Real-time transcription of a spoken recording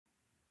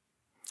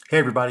Hey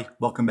everybody,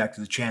 welcome back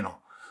to the channel.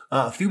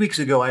 A few weeks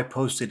ago I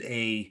posted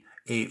a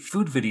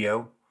food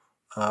video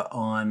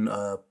on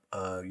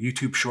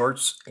YouTube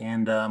Shorts,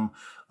 and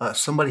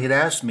somebody had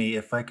asked me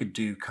if I could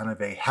do kind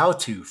of a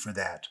how-to for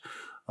that.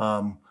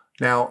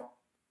 Now,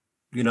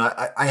 you know,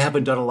 I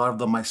haven't done a lot of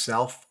them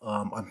myself.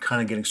 I'm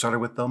kind of getting started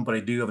with them, but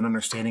I do have an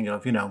understanding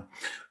of,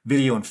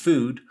 video and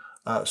food.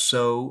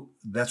 So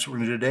that's what we're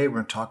going to do today. We're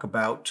going to talk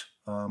about,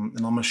 and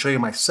I'm going to show you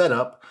my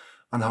setup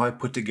on how I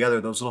put together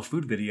those little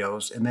food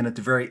videos. And then at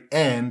the very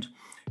end,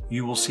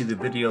 you will see the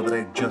video that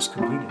I just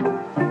completed.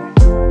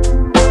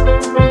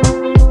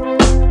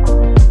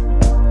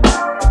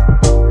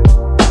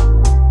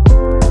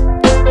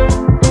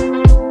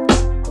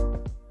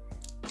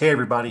 Hey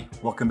everybody,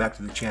 welcome back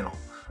to the channel.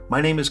 My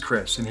name is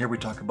Chris, and here we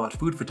talk about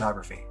food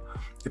photography.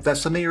 If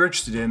that's something you're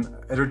interested in,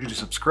 I'd urge you to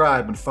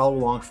subscribe and follow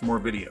along for more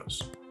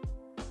videos.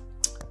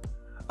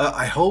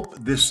 I hope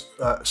this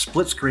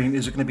split screen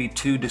isn't going to be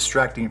too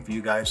distracting for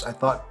you guys. I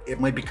thought it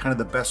might be kind of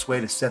the best way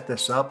to set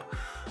this up,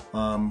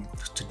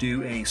 to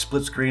do a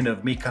split screen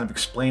of me kind of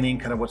explaining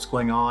kind of what's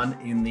going on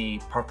in the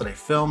part that I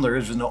filmed. There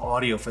is no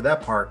audio for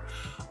that part,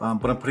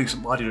 but I'm putting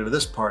some audio to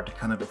this part to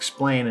kind of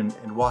explain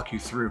and walk you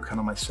through kind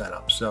of my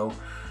setup. So,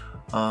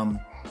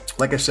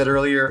 like I said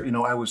earlier,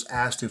 I was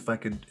asked if I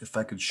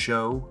could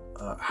show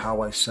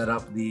how I set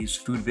up these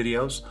food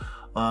videos.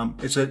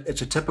 It's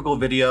a typical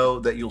video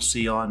that you'll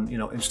see on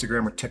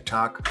Instagram or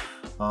TikTok,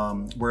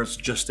 where it's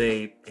just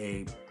a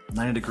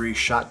 90-degree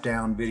shot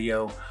down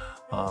video,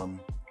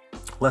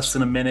 less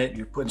than a minute.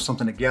 You're putting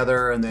something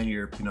together and then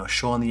you're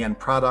showing the end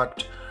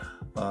product.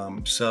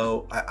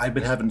 So I've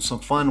been having some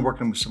fun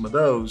working with some of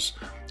those.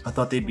 I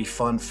thought they'd be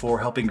fun for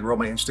helping grow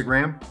my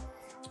Instagram.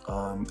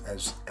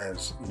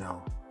 As you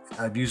know,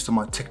 I've used them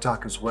on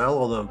TikTok as well,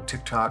 although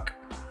TikTok,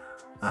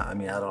 I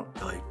don't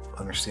really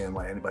understand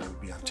why anybody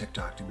would be on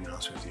TikTok, to be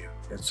honest with you.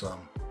 It's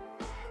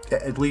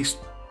at least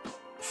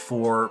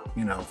for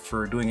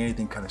for doing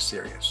anything kind of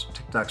serious.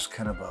 TikTok's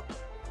kind of a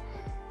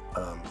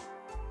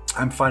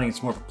I'm finding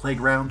it's more of a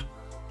playground,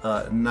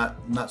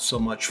 not so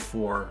much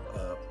for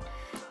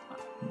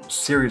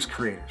serious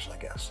creators, I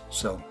guess.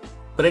 So,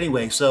 but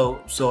anyway,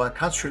 so I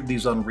concentrated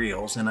these on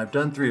Reels, and I've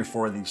done 3 or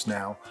 4 of these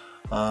now.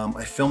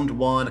 I filmed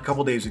one a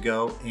couple days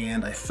ago,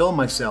 and I filmed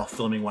myself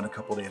filming one a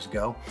couple days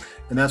ago,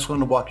 and that's what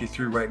I'm going to walk you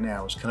through right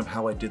now, is kind of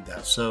how I did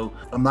that. So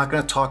I'm not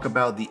going to talk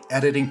about the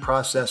editing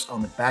process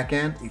on the back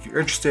end. If you're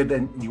interested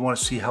and you want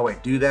to see how I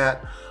do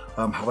that,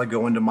 how I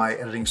go into my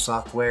editing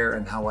software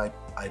and how I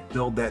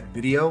build that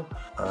video,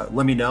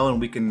 let me know, and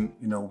we can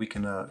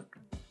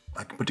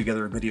I can put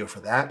together a video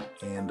for that,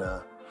 and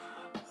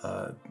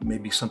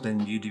maybe something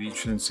you'd be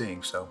interested in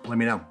seeing. So let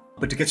me know.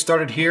 But to get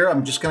started here,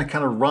 I'm just going to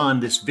kind of run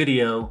this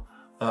video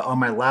on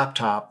my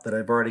laptop that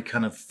I've already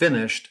kind of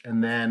finished,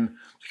 and then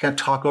kind of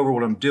talk over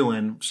what I'm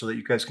doing so that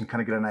you guys can kind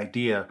of get an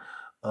idea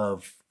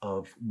of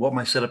what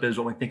my setup is,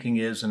 what my thinking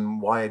is, and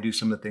why I do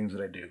some of the things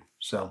that I do.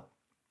 So,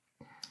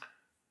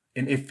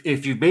 and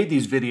if you've made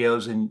these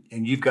videos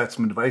and you've got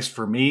some advice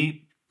for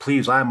me,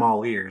 please, I'm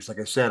all ears.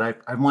 Like I said,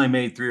 I've only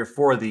made 3 or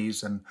 4 of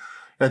these, and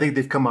I think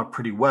they've come out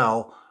pretty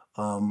well.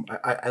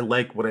 I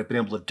like what I've been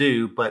able to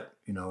do, but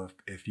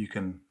if you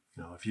can,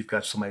 if you've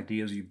got some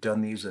ideas, you've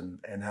done these and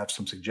have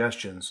some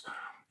suggestions,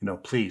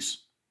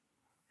 please,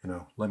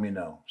 let me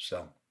know.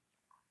 So,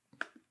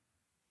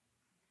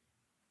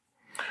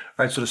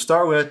 all right. So to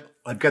start with,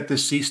 I've got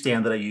this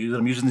C-stand that I use.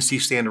 I'm using the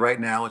C-stand right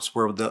now. It's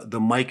where the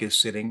mic is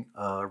sitting,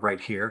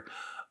 right here.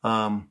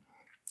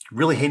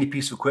 Really handy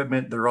piece of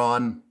equipment. They're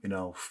on,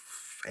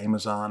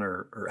 Amazon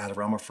or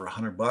Adorama for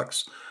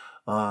 $100.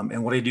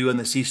 And what I do in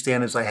the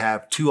C-stand is I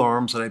have 2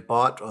 arms that I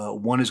bought.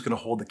 One is going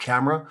to hold the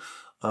camera.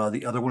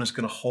 The other one is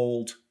going to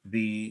hold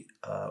the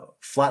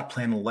flat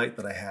panel light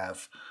that I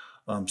have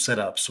set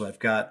up. So I've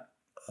got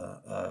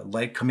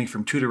light coming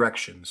from 2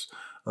 directions.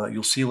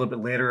 You'll see a little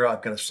bit later,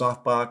 I've got a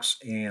softbox,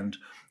 and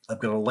I've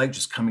got a light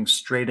just coming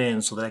straight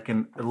in so that I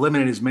can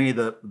eliminate as many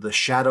of the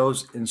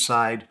shadows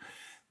inside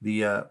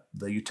the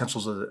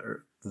utensils of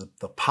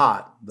the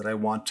pot that I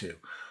want to.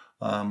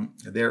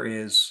 There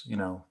is,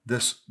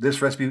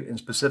 this recipe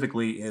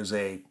specifically is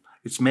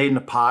it's made in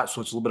a pot,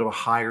 so it's a little bit of a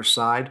higher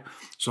side.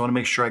 So I want to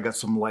make sure I got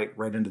some light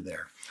right into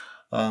there.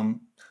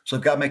 So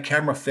I've got my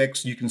camera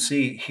fixed. You can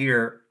see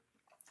here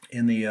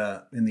in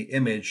the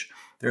image,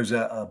 there's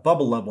a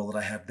bubble level that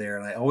I have there,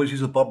 and I always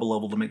use a bubble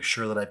level to make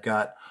sure that I've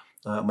got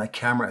my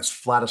camera as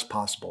flat as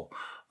possible.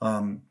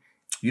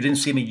 You didn't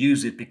see me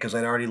use it because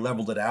I'd already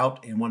leveled it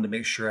out and wanted to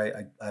make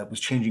sure I was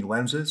changing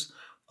lenses.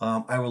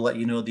 I will let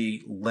you know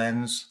the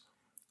lens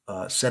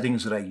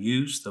settings that I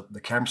use,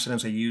 the camera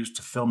settings I use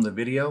to film the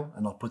video,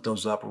 and I'll put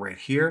those up right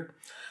here.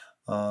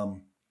 So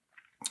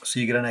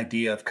you get an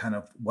idea of kind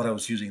of what I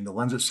was using. The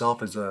lens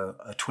itself is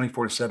a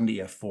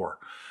 24-70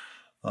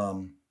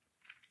 f4.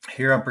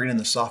 Here I'm bringing in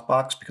the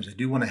softbox because I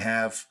do want to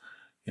have,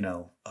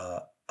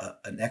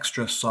 an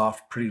extra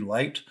soft, pretty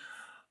light.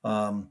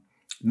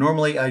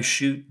 Normally I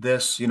shoot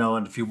this,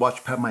 and if you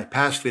watch my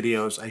past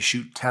videos, I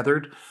shoot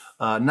tethered.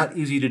 Not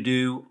easy to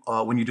do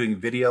when you're doing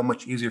video,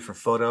 much easier for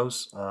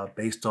photos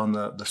based on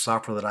the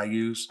software that I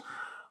use.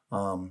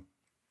 But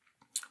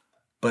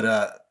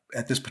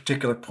at this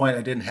particular point,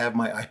 I didn't have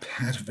my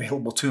iPad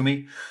available to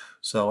me,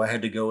 so I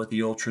had to go with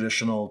the old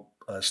traditional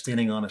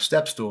standing on a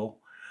step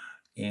stool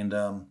and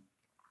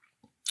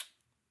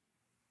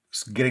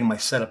getting my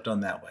setup done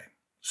that way.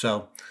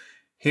 So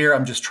here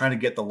I'm just trying to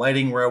get the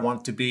lighting where I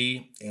want it to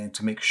be and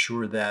to make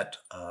sure that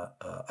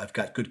I've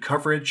got good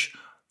coverage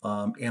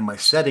and my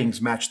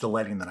settings match the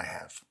lighting that I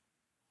have.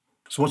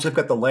 So once I've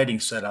got the lighting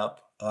set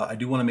up, I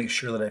do want to make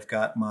sure that I've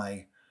got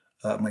my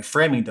my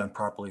framing done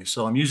properly.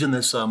 So I'm using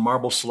this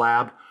marble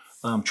slab,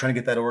 trying to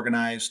get that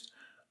organized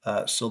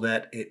so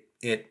that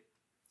it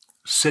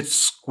sits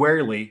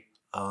squarely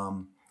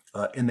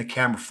in the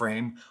camera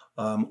frame.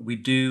 I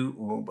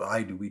do,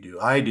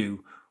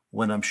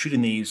 when I'm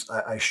shooting these,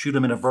 I shoot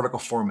them in a vertical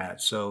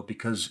format. So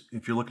because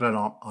if you're looking at it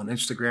on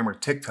Instagram or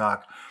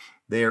TikTok,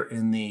 they're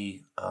in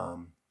the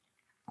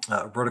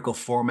vertical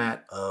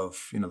format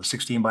of, the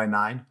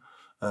 16:9,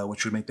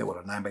 which would make that, what,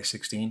 a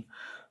 9:16.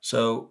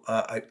 So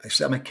I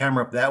set my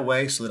camera up that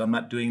way so that I'm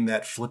not doing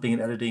that flipping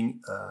and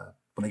editing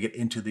when I get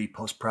into the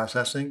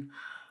post-processing.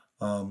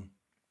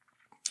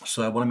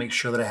 So I want to make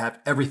sure that I have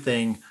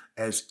everything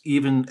as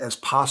even as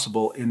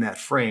possible in that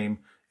frame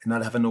and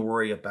not having to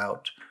worry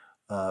about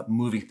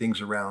moving things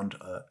around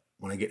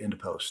when I get into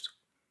post.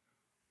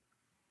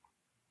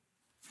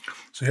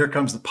 So here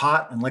comes the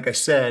pot, and like I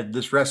said,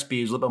 this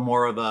recipe is a little bit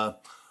more of a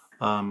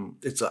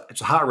it's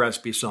a hot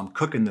recipe, so I'm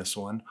cooking this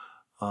one.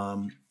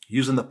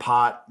 Using the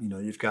pot,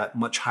 you've got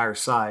much higher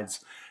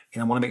sides,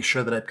 and I want to make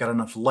sure that I've got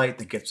enough light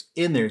that gets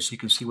in there so you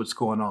can see what's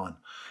going on.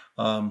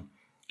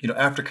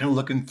 After kind of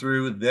looking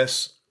through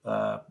this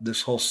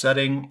this whole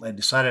setting, I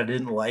decided I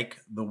didn't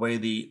like the way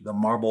the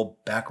marble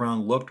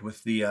background looked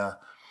with the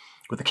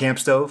camp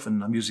stove,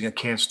 and I'm using a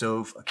camp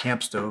stove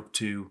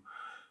to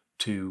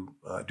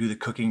do the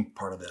cooking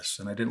part of this,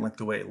 and I didn't like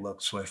the way it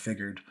looked, so I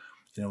figured,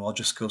 I'll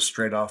just go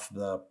straight off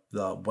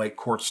the white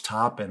quartz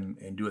top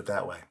and do it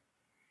that way.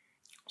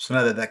 So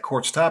now that that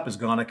quartz top is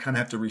gone, I kind of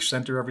have to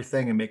recenter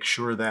everything and make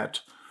sure that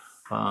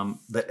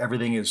that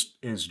everything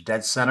is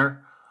dead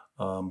center,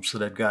 so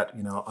that I've got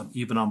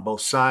even on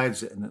both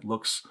sides, and it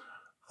looks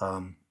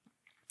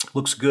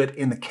good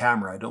in the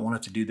camera. I don't want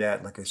it to do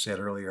that, like I said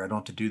earlier. I don't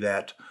want to do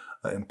that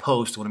in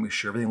post. I want to make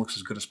sure everything looks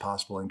as good as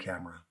possible in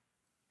camera.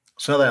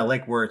 So now that I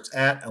like where it's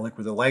at, I like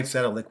where the light's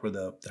at, I like where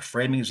the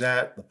framing is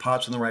at, the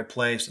pot's in the right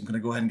place, I'm going to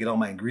go ahead and get all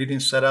my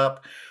ingredients set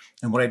up.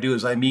 And what I do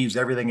is I measure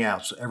everything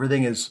out. So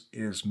everything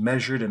is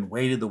measured and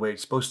weighted the way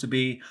it's supposed to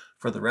be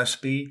for the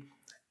recipe.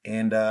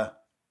 And I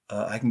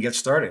can get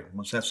started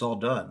once that's all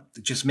done.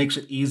 It just makes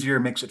it easier,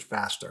 makes it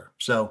faster.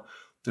 So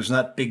there's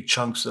not big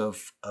chunks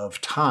of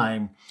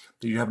time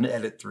that you're having to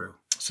edit through.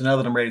 So now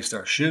that I'm ready to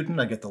start shooting,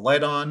 I get the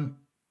light on.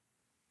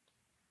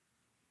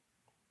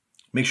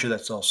 Make sure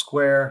that's all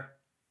square.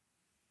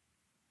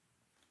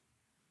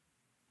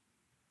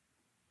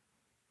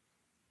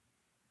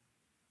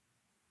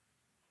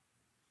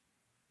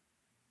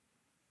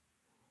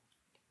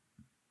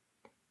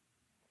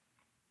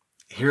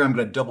 Here I'm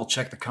going to double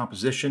check the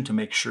composition to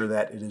make sure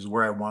that it is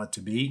where I want it to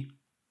be,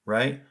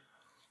 right?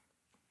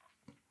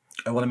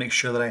 I want to make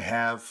sure that I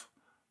have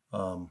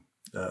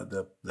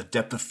the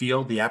depth of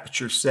field, the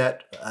aperture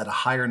set at a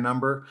higher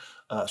number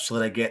so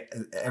that I get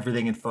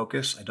everything in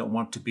focus. I don't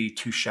want it to be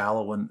too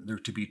shallow and there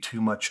to be too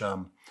much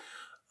out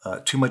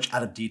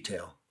of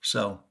detail.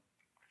 So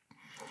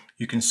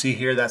you can see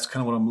here, that's kind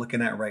of what I'm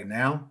looking at right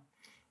now.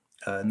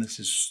 And this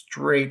is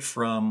straight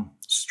from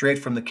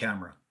the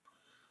camera.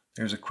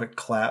 There's a quick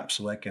clap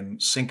so I can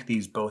sync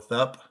these both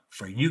up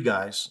for you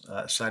guys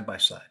side by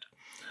side.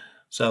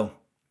 So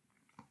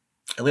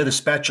I lay the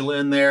spatula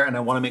in there, and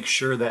I want to make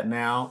sure that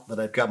now that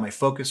I've got my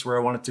focus where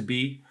I want it to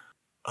be,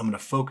 I'm going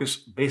to focus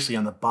basically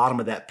on the bottom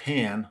of that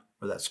pan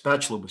where that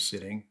spatula was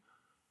sitting.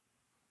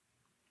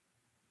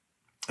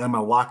 And I'm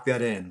going to lock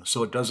that in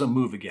so it doesn't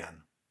move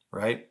again,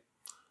 right?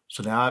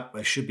 So now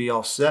I should be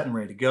all set and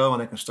ready to go,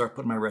 and I can start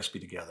putting my recipe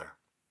together.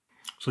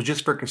 So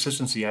just for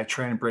consistency, I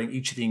try and bring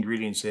each of the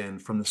ingredients in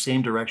from the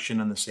same direction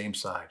and the same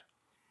side.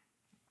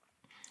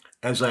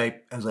 As I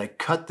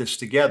cut this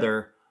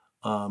together,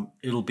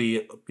 it'll be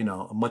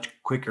a much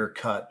quicker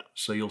cut.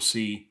 So you'll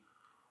see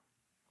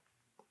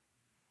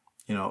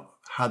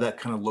how that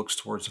kind of looks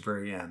towards the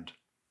very end.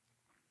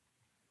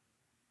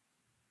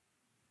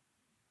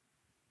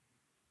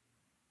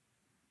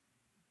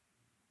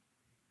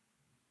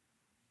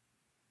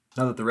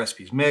 Now that the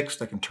recipe's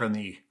mixed, I can turn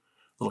the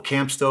little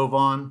camp stove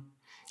on.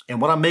 And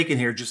what I'm making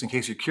here, just in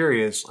case you're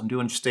curious, I'm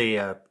doing just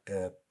a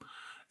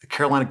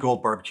Carolina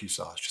Gold barbecue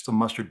sauce, just a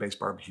mustard-based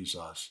barbecue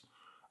sauce.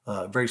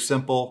 Very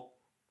simple,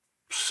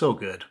 so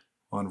good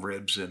on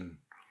ribs and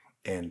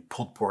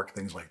pulled pork,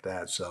 things like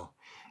that. So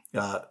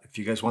if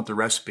you guys want the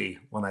recipe,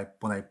 when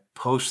I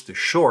post the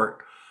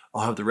short,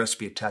 I'll have the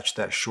recipe attached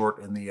to that short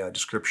in the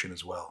description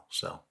as well.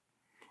 So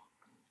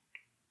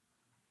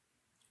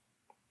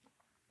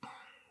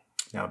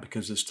now,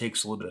 because this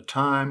takes a little bit of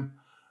time,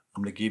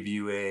 I'm going to give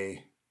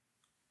you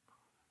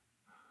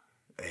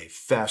a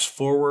fast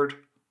forward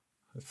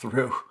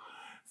through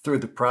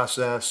the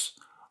process.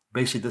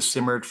 Basically this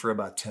simmered for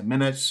about 10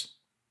 minutes.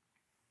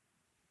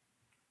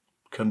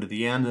 Come to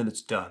the end and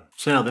it's done.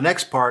 So now the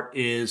next part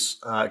is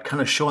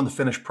kind of showing the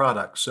finished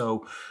product.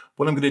 So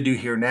what I'm going to do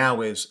here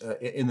now is,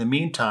 in the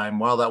meantime,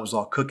 while that was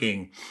all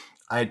cooking,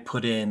 I had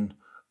put in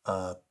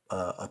a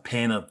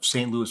pan of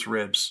St. Louis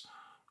ribs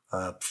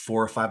 4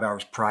 or 5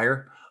 hours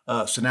prior.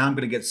 So now I'm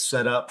going to get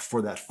set up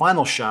for that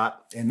final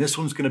shot, and this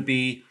one's going to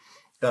be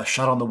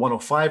shot on the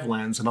 105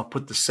 lens, and I'll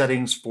put the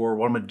settings for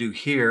what I'm going to do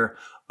here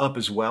up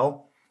as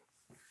well.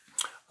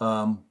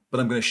 But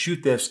I'm going to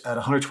shoot this at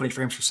 120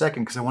 frames per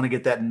second because I want to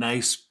get that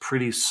nice,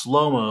 pretty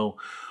slow-mo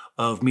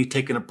of me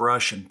taking a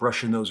brush and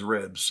brushing those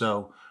ribs.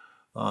 So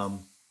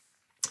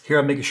here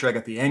I'm making sure I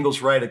got the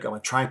angles right. I got my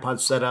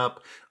tripod set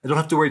up. I don't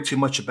have to worry too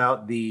much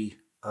about the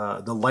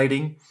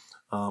lighting.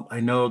 I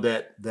know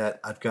that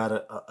I've got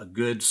a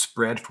good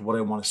spread for what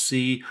I want to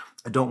see.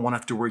 I don't want to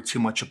have to worry too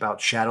much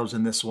about shadows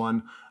in this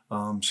one.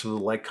 So the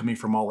light coming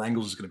from all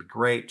angles is going to be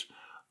great.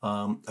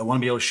 I want to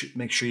be able to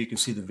make sure you can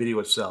see the video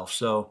itself.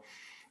 So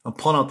I'm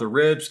pulling out the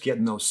ribs,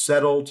 getting those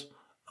settled,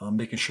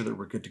 making sure that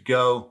we're good to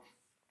go.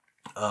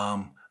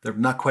 They're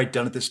not quite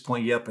done at this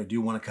point yet, but I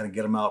do want to kind of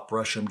get them out,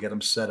 brush them, get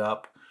them set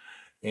up.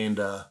 And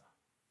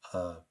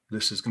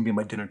this is going to be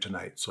my dinner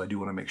tonight. So I do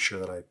want to make sure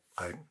that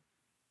I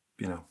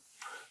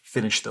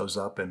finish those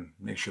up and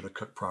make sure they're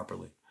cooked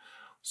properly.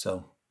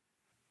 So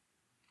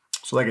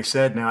like I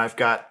said, now I've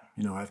got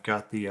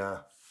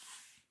the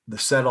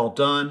set all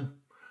done,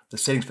 the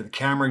settings for the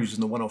camera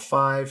using the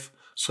 105.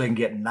 So I can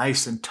get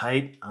nice and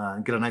tight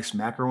and get a nice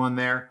macro on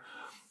there.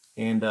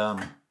 And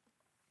I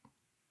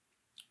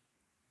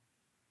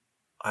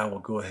will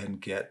go ahead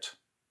and get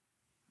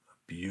a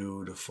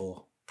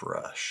beautiful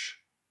brush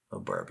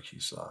of barbecue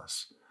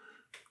sauce.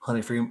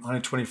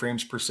 120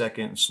 frames per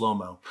second in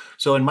slow-mo.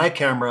 So in my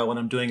camera, when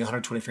I'm doing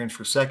 120 frames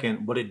per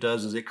second, what it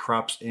does is it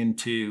crops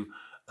into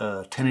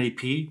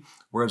 1080p,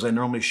 whereas I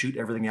normally shoot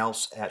everything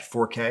else at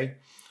 4K.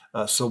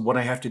 So what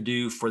I have to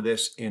do for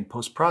this in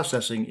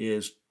post-processing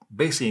is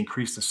basically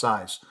increase the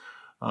size.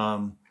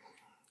 I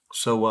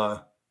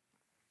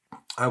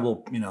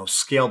will,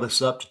 scale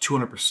this up to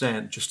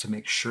 200% just to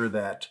make sure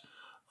that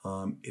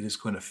it is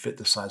going to fit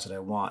the size that I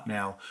want.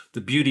 Now,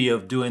 the beauty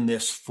of doing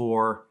this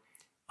for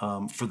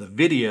the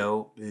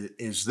video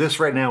is this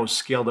right now is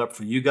scaled up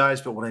for you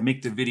guys, but when I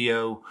make the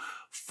video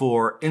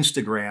for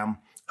Instagram,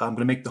 I'm going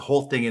to make the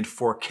whole thing in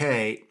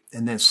 4K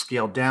and then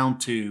scale down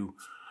to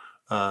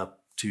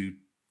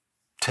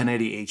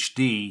 1080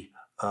 HD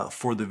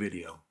for the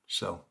video.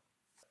 So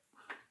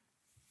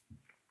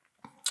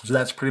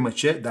that's pretty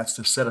much it. That's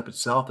the setup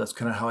itself. That's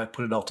kind of how I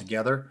put it all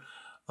together.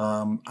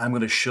 I'm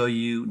going to show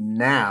you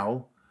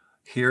now.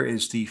 Here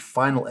is the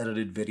final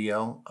edited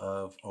video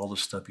of all the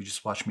stuff you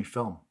just watched me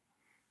film.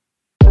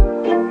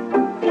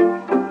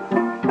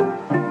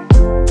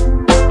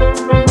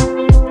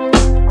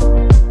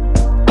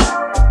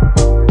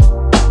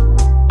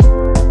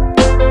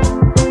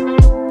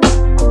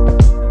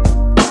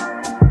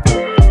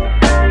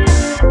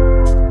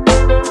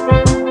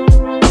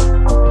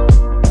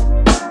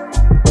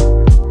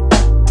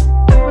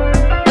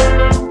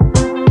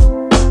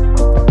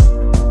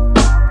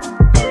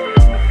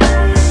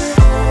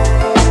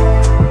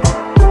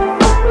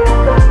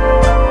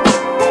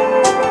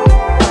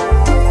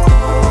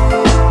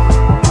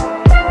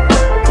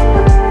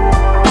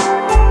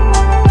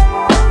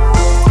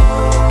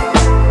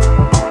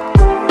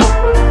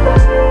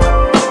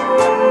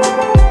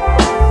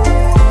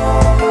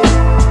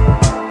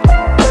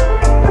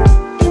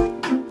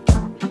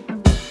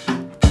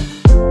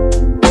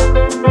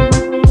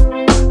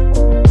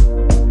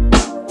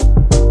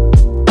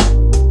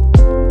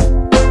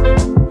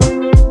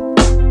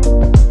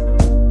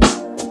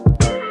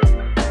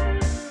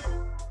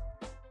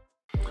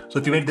 So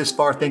if you made it this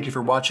far, thank you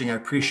for watching. I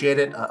appreciate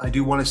it. I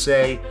do want to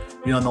say,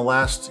 in the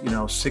last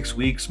 6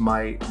 weeks,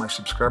 my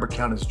subscriber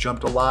count has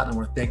jumped a lot, and I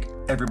want to thank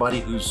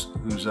everybody who's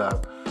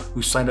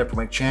signed up for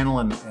my channel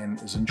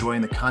and is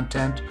enjoying the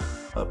content.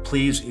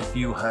 Please, if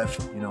you have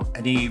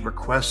any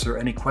requests or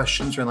any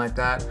questions or anything like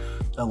that,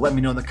 let me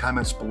know in the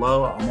comments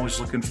below. I'm always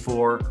looking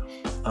for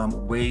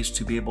ways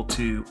to be able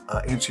to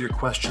answer your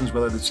questions,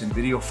 whether it's in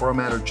video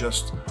format or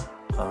just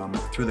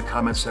through the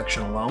comment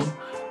section alone.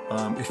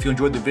 If you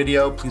enjoyed the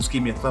video, please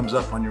give me a thumbs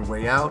up on your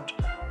way out.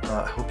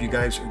 I hope you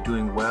guys are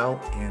doing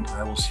well, and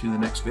I will see you in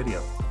the next video.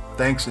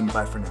 Thanks, and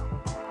bye for now.